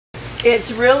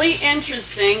It's really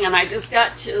interesting, and I just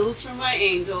got chills from my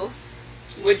angels,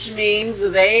 which means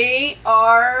they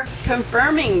are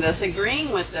confirming this,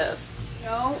 agreeing with this. You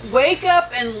know, wake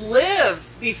up and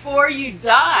live before you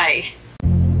die.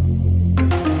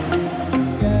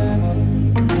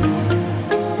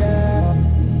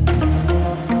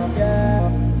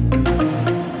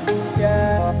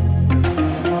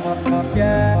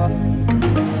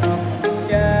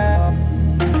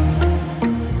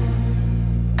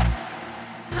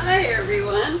 Hi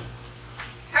everyone,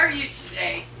 how are you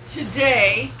today?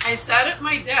 Today I sat at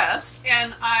my desk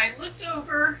and I looked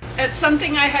over at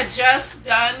something I had just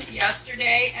done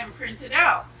yesterday and printed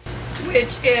out,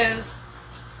 which is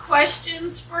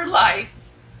Questions for Life,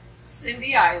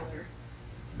 Cindy Eyler.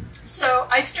 So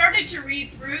I started to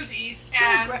read through these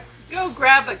and go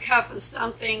grab a cup of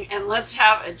something and let's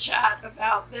have a chat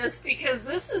about this, because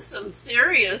this is some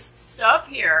serious stuff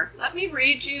here. Let me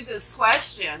read you this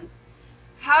question.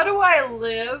 How do I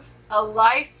live a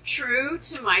life true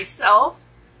to myself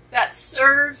that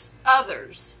serves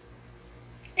others?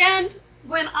 And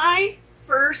when I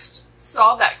first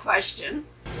saw that question,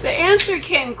 the answer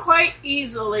came quite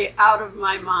easily out of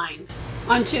my mind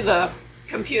onto the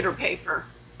computer paper.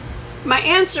 My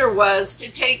answer was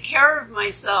to take care of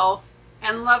myself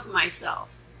and love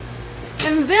myself.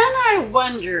 And then I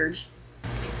wondered,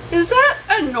 is that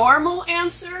a normal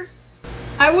answer?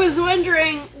 I was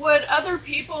wondering, would other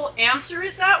people answer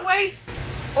it that way?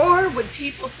 Or would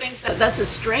people think that that's a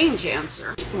strange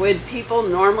answer? Would people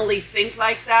normally think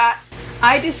like that?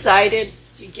 I decided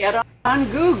to get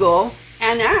on Google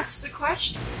and ask the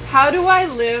question, how do I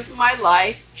live my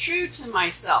life true to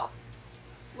myself?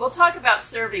 We'll talk about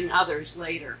serving others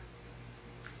later.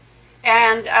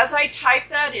 And as I typed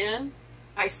that in,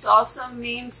 I saw some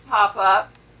memes pop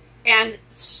up, and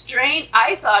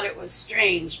I thought it was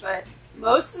strange, but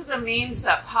most of the memes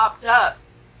that popped up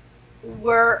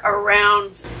were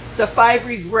around the 5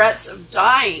 regrets of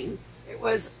dying. It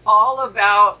was all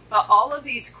about all of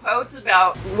these quotes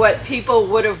about what people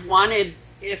would have wanted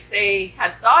if they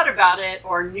had thought about it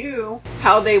or knew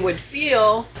how they would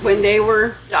feel when they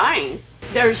were dying.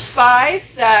 There's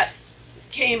 5 that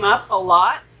came up a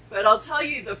lot, but I'll tell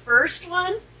you the first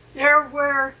one, there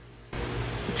were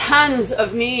tons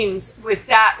of memes with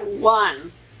that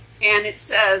one. And it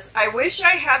says, I wish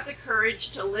I had the courage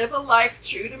to live a life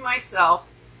true to myself,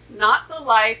 not the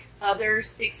life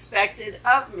others expected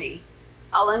of me.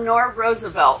 Eleanor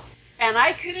Roosevelt. And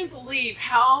I couldn't believe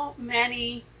how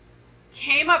many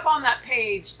came up on that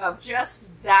page of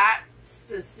just that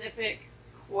specific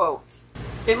quote.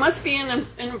 It must be an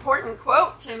important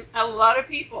quote to a lot of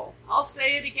people. I'll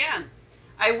say it again.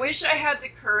 I wish I had the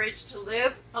courage to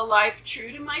live a life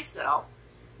true to myself,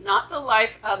 not the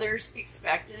life others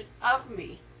expected of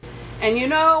me. And you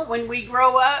know, when we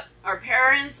grow up, our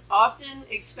parents often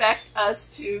expect us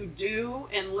to do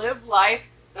and live life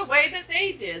the way that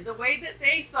they did, the way that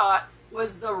they thought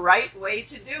was the right way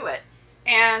to do it.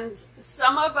 And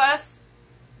some of us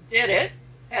did it,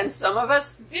 and some of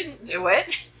us didn't do it.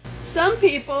 Some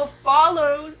people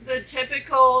follow the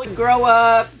typical grow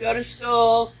up, go to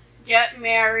school, get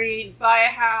married, buy a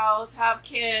house, have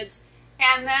kids,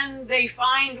 and then they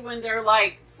find when they're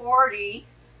like 40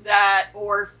 that,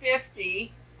 or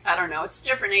 50, I don't know, it's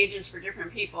different ages for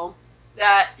different people,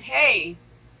 that, hey,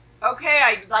 okay,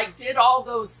 I did all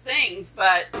those things,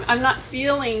 but I'm not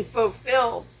feeling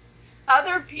fulfilled.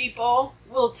 Other people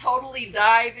will totally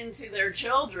dive into their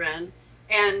children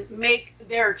and make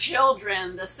their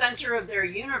children the center of their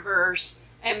universe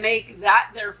and make that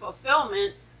their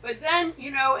fulfillment. But then, you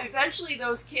know, eventually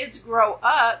those kids grow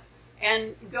up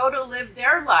and go to live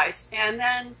their lives. And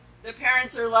then the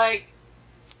parents are like,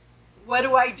 what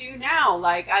do I do now?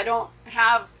 Like, I don't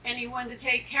have anyone to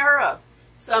take care of.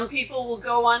 Some people will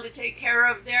go on to take care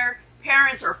of their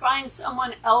parents or find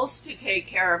someone else to take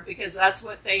care of because that's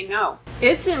what they know.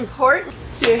 It's important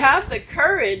to have the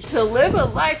courage to live a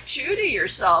life true to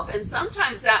yourself. And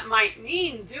sometimes that might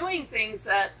mean doing things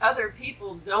that other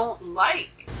people don't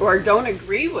like or don't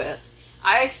agree with.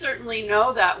 I certainly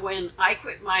know that when I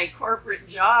quit my corporate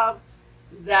job,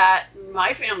 that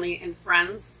my family and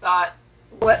friends thought,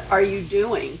 what are you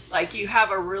doing? Like, you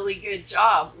have a really good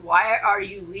job. Why are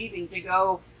you leaving to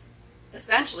go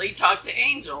essentially talk to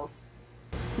angels?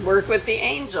 Work with the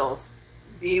angels.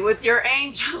 Be with your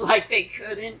angel. Like, they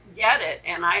couldn't get it.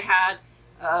 And I had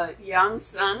a young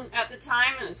son at the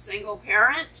time and a single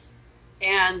parent,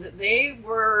 and they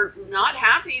were not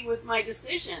happy with my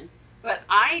decision. But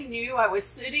I knew I was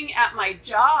sitting at my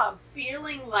job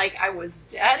feeling like I was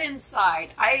dead inside.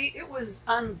 It was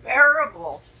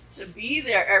unbearable to be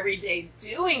there every day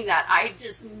doing that. I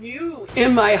just knew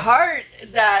in my heart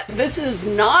that this is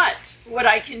not what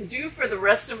I can do for the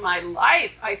rest of my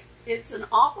life. It's an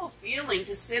awful feeling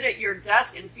to sit at your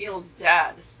desk and feel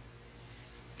dead.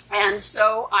 And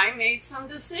so I made some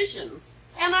decisions.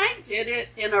 And I did it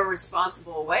in a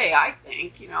responsible way, I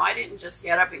think. You know, I didn't just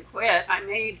get up and quit.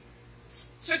 I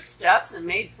took steps and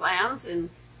made plans and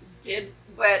did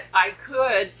what I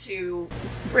could to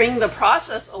bring the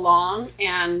process along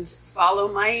and follow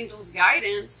my angel's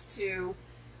guidance to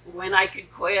when I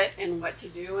could quit and what to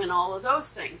do and all of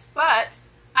those things. But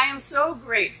I am so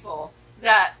grateful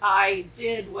that I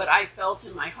did what I felt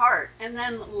in my heart. And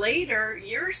then later,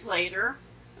 years later,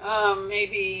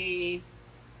 maybe,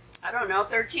 I don't know,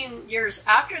 13 years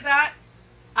after that,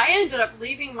 I ended up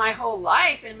leaving my whole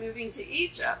life and moving to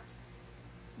Egypt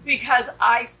because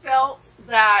I felt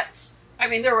that, I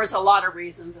mean, there was a lot of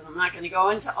reasons, and I'm not going to go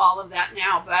into all of that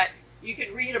now, but you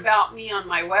could read about me on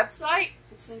my website,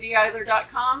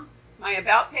 CindyEyler.com, my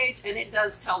About page, and it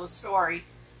does tell the story.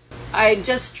 I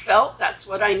just felt that's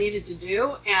what I needed to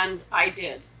do, and I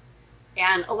did.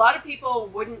 And a lot of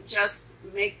people wouldn't just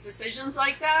make decisions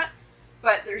like that,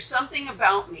 but there's something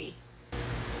about me.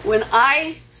 When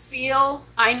I feel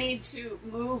I need to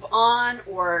move on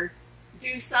or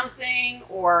do something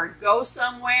or go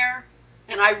somewhere,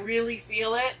 and I really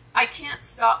feel it, I can't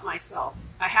stop myself.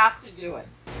 I have to do it.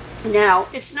 Now,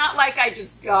 it's not like I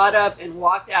just got up and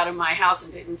walked out of my house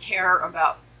and didn't care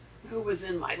about who was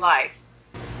in my life.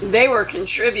 They were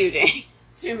contributing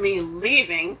to me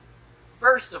leaving,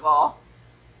 first of all,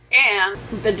 and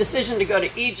the decision to go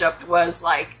to Egypt was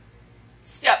like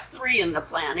step 3 in the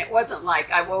plan. It wasn't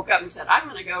like I woke up and said, I'm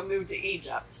going to go move to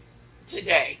Egypt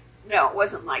today. No, it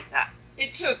wasn't like that.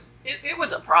 It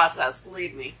was a process,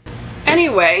 believe me.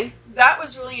 Anyway, that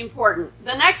was really important.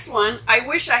 The next one, I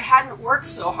wish I hadn't worked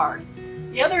so hard.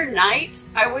 The other night,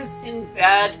 I was in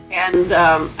bed and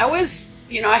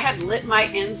I had lit my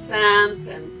incense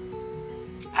and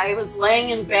I was laying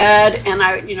in bed and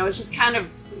I was just kind of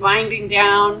winding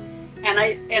down,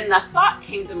 and the thought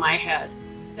came to my head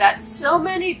that so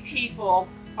many people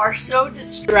are so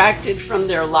distracted from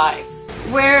their lives,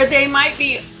 where they might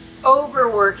be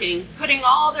overworking, putting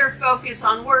all their focus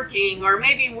on working, or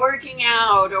maybe working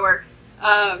out, or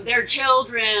their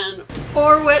children,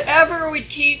 or whatever would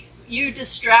keep you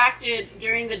distracted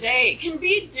during the day. It can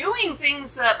be doing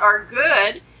things that are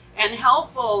good and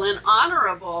helpful and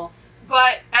honorable,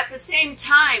 but at the same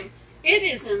time, it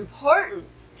is important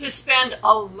to spend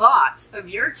a lot of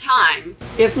your time,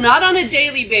 if not on a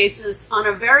daily basis, on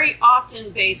a very often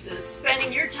basis,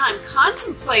 spending your time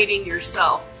contemplating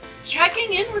yourself,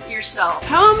 checking in with yourself.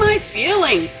 How am I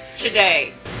feeling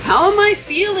today? How am I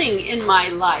feeling in my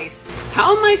life?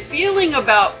 How am I feeling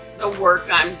about the work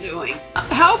I'm doing?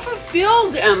 How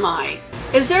fulfilled am I?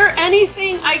 Is there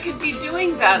anything I could be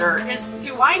doing better?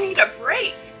 Do I need a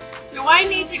break? Do I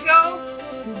need to go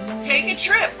take a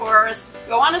trip or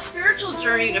go on a spiritual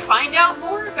journey to find out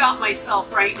more about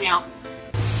myself right now?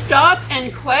 Stop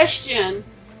and question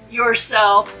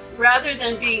yourself rather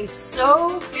than being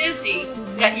so busy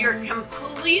that you're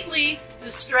completely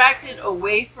distracted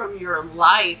away from your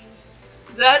life.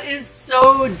 That is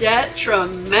so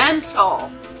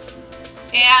detrimental.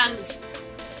 And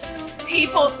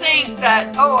people think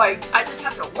that, oh, I just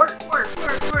have to work,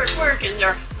 and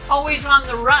they're always on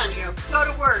the run, go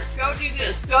to work, go do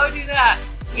this, go do that,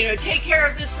 take care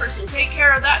of this person, take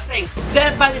care of that thing.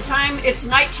 Then by the time it's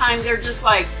nighttime, they're just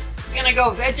like gonna go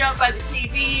veg out by the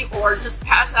TV or just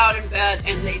pass out in bed,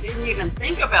 and they didn't even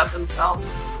think about themselves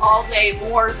all day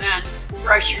more than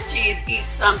brush your teeth, eat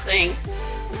something,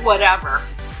 whatever,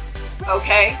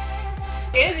 okay?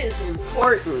 It is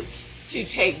important to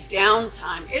take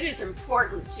downtime. It is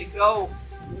important to go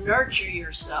nurture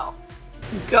yourself.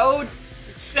 Go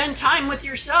spend time with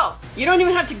yourself. You don't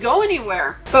even have to go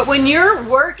anywhere. But when you're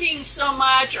working so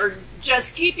much or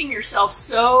just keeping yourself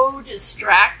so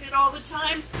distracted all the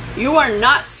time, you are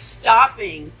not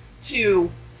stopping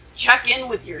to check in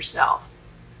with yourself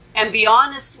and be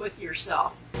honest with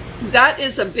yourself. That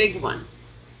is a big one.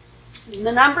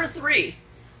 The number 3,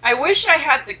 I wish I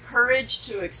had the courage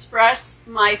to express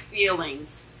my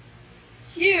feelings.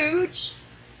 Huge,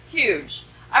 huge.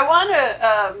 I want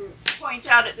to point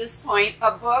out at this point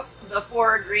a book, The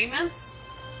 4 Agreements.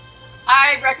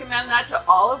 I recommend that to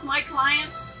all of my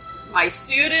clients, my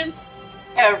students,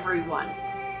 everyone.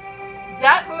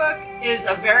 That book is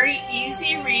a very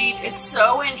easy read. It's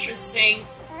so interesting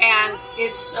and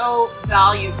it's so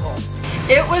valuable.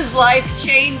 It was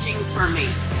life-changing for me.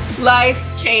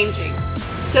 Life-changing.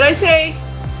 Did I say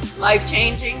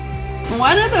life-changing?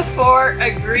 One of the 4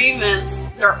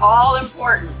 agreements, they're all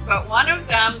important, but one of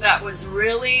them that was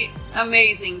really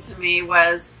amazing to me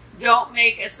was don't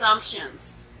make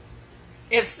assumptions.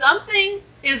 If something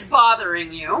is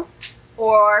bothering you,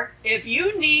 or if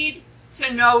you need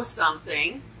to know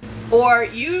something, or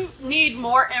you need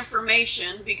more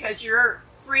information because you're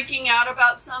freaking out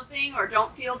about something or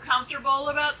don't feel comfortable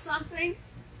about something,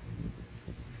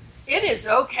 it is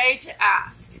okay to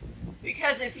ask.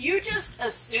 Because if you just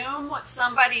assume what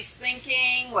somebody's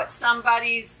thinking, what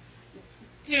somebody's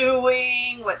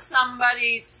doing, what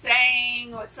somebody's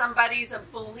saying, what somebody's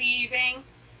believing,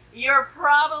 you're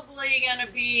probably going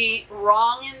to be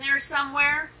wrong in there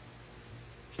somewhere.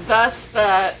 Thus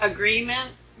the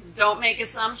agreement, don't make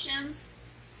assumptions.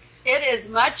 It is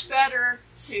much better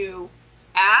to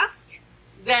ask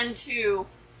than to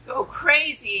go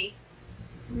crazy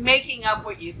making up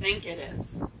what you think it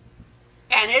is.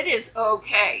 And it is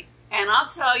okay. And I'll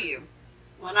tell you,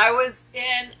 when I was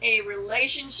in a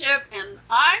relationship and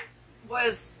I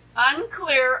was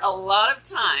unclear a lot of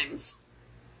times,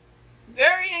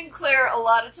 very unclear a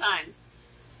lot of times,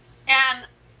 and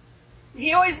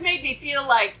he always made me feel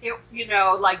like,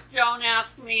 like don't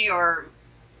ask me, or,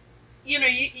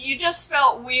 you just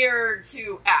felt weird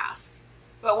to ask.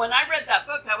 But when I read that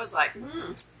book, I was like,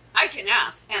 I can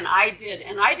ask. And I did.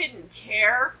 And I didn't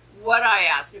care what I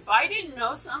asked. If I didn't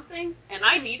know something and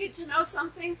I needed to know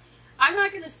something, I'm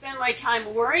not going to spend my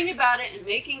time worrying about it and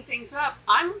making things up.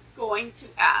 I'm going to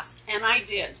ask. And I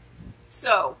did.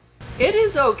 So it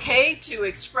is okay to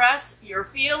express your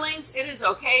feelings. It is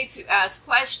okay to ask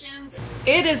questions.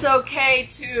 It is okay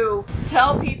to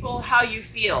tell people how you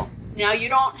feel. Now, you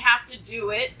don't have to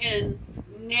do it in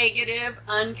negative,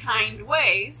 unkind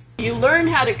ways. You learn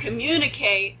how to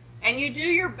communicate, and you do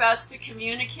your best to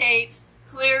communicate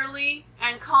clearly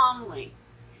and calmly.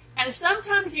 And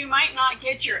sometimes you might not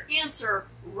get your answer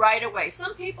right away.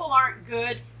 Some people aren't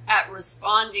good at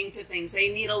responding to things. They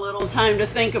need a little time to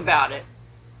think about it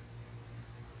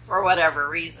for whatever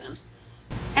reason.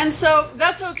 And so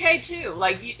that's okay too.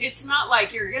 Like, it's not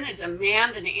like you're going to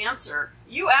demand an answer.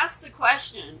 You ask the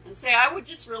question and say, I would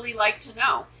just really like to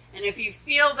know. And if you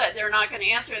feel that they're not going to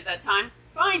answer at that time,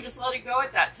 fine, just let it go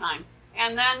at that time.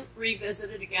 And then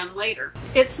revisit it again later.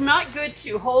 It's not good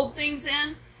to hold things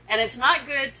in, and it's not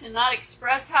good to not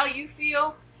express how you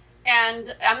feel.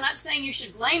 And I'm not saying you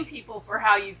should blame people for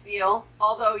how you feel,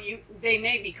 although they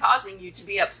may be causing you to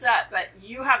be upset, but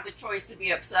you have the choice to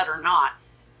be upset or not.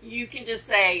 You can just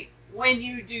say, when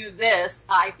you do this,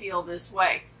 I feel this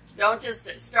way. Don't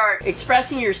just start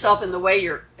expressing yourself in the way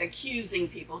you're accusing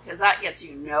people, because that gets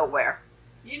you nowhere.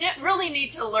 You really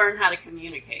need to learn how to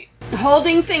communicate.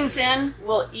 Holding things in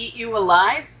will eat you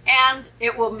alive, and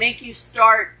it will make you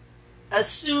start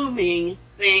assuming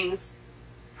things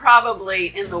probably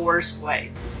in the worst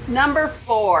ways. Number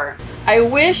 4, I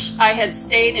wish I had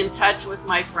stayed in touch with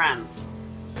my friends.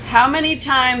 How many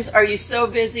times are you so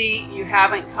busy you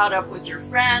haven't caught up with your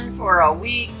friend for a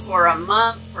week, for a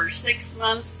month, for 6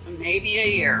 months, maybe a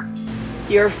year?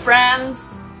 Your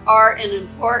friends are an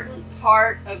important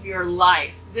part of your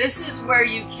life. This is where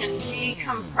you can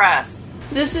decompress.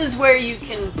 This is where you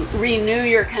can renew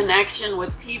your connection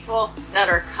with people that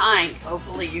are kind.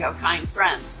 Hopefully you have kind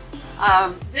friends.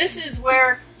 This is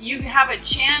where you have a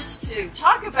chance to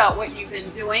talk about what you've been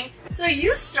doing. So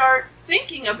you start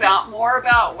thinking more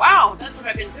about, wow, that's what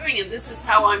I've been doing and this is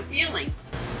how I'm feeling.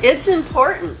 It's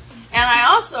important. And I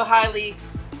also highly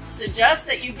suggest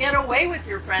that you get away with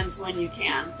your friends when you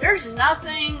can. There's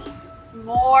nothing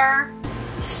more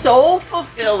soul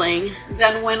fulfilling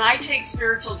than when I take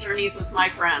spiritual journeys with my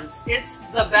friends. It's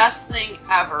the best thing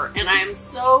ever. And I am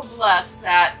so blessed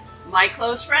that my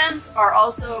close friends are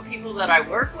also people that I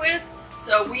work with.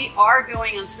 So we are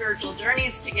going on spiritual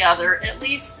journeys together at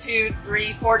least 2,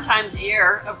 3, 4 times a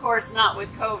year. Of course, not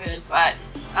with COVID, but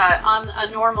on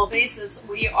a normal basis,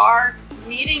 we are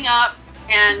meeting up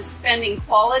and spending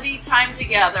quality time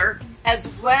together,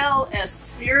 as well as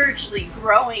spiritually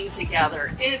growing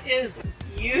together. It is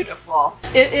beautiful.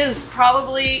 It is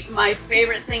probably my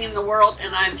favorite thing in the world,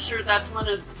 and I'm sure that's one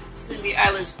of Cindy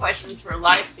Eyler's questions for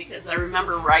life, because I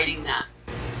remember writing that.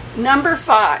 Number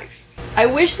 5. I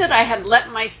wish that I had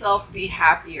let myself be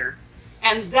happier.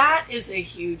 And that is a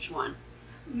huge one.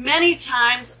 Many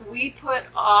times we put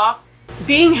off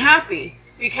being happy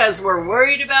because we're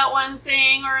worried about one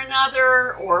thing or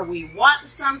another, or we want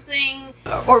something,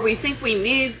 or we think we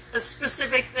need a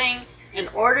specific thing in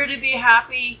order to be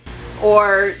happy,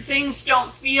 or things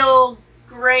don't feel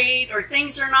great, or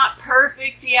things are not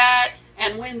perfect yet.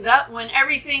 And when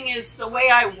everything is the way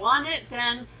I want it,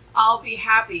 then I'll be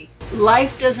happy.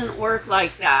 Life doesn't work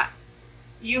like that.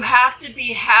 you have to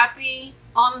be happy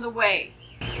on the way.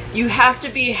 You have to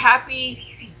be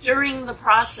happy during the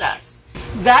process.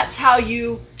 That's how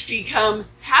you become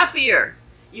happier.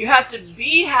 You have to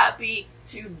be happy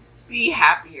to be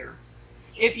happier.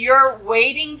 If you're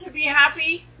waiting to be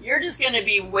happy, you're just going to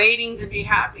be waiting to be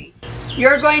happy.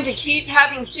 You're going to keep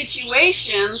having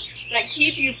situations that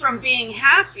keep you from being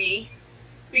happy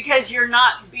because you're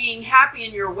not being happy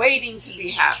and you're waiting to be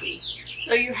happy.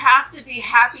 So you have to be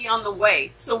happy on the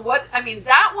way. So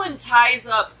that one ties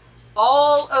up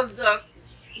all of the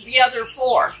other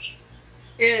four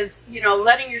is,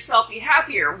 letting yourself be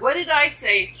happier. What did I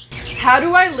say? How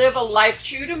do I live a life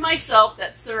true to myself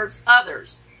that serves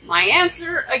others? My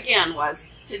answer, again,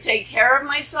 was to take care of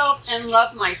myself and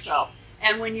love myself.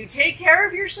 And when you take care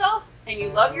of yourself and you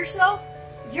love yourself,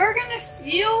 you're going to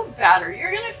feel better.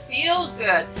 You're going to feel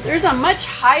good. There's a much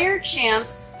higher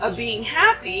chance of being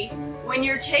happy when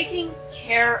you're taking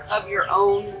care of your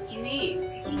own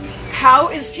needs. How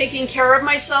is taking care of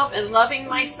myself and loving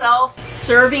myself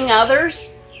serving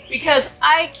others? Because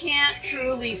I can't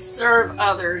truly serve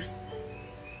others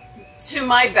to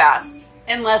my best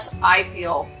unless I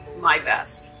feel my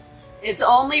best. It's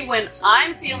only when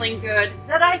I'm feeling good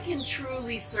that I can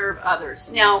truly serve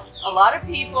others. Now, a lot of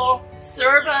people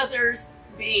serve others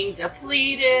being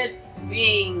depleted,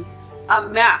 being a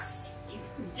mess,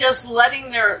 just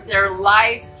letting their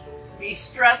life be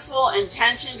stressful and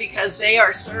tension because they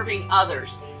are serving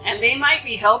others. And they might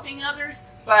be helping others,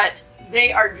 but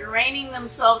they are draining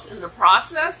themselves in the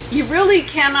process. You really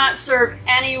cannot serve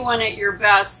anyone at your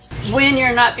best when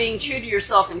you're not being true to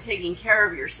yourself and taking care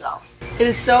of yourself. It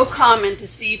is so common to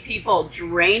see people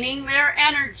draining their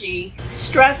energy,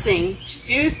 stressing to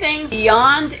do things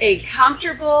beyond a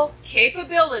comfortable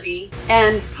capability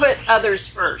and put others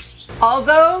first.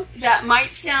 Although that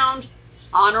might sound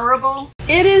honorable,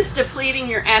 it is depleting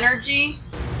your energy,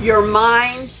 your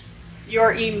mind,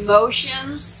 your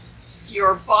emotions,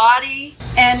 your body,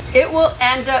 and it will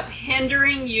end up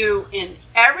hindering you in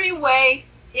every way,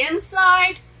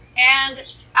 inside and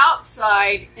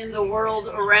outside in the world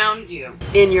around you,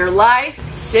 in your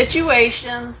life,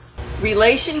 situations,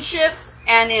 relationships,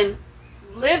 and in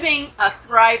living a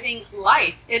thriving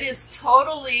life. It is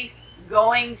totally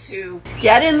going to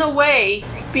get in the way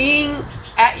being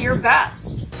at your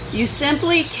best. You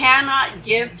simply cannot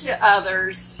give to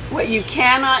others what you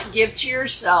cannot give to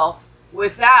yourself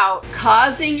without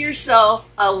causing yourself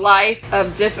a life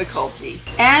of difficulty,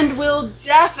 and will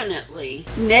definitely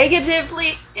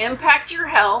negatively impact your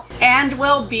health and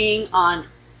well-being on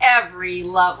every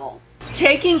level.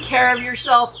 Taking care of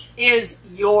yourself is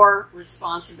your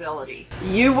responsibility.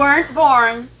 You weren't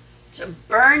born to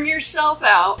burn yourself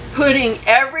out, putting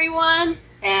everyone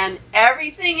and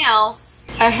everything else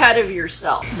ahead of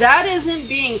yourself. That isn't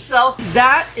being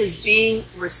that is being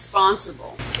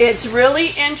responsible. It's really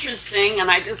interesting, and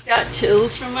I just got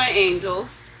chills from my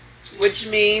angels, which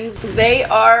means they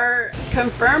are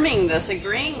confirming this,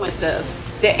 agreeing with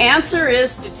this. The answer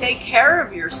is to take care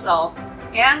of yourself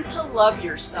and to love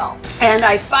yourself. And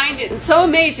I find it so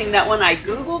amazing that when I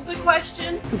Googled the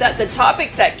question, that the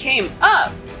topic that came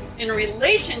up in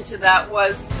relation to that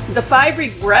was the 5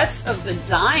 regrets of the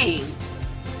dying.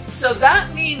 So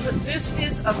that means that this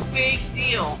is a big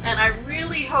deal. And I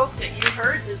really hope that you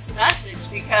heard this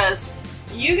message, because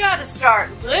you got to start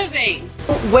living.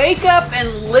 Wake up and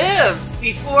live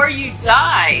before you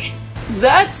die.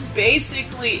 That's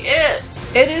basically it.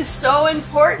 It is so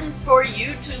important for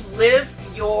you to live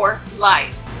your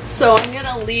life. So I'm going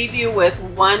to leave you with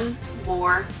one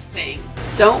more thing.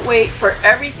 Don't wait for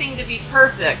everything to be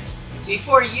perfect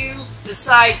before you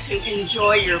decide to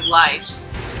enjoy your life.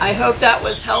 I hope that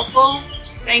was helpful.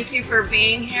 Thank you for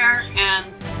being here,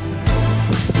 and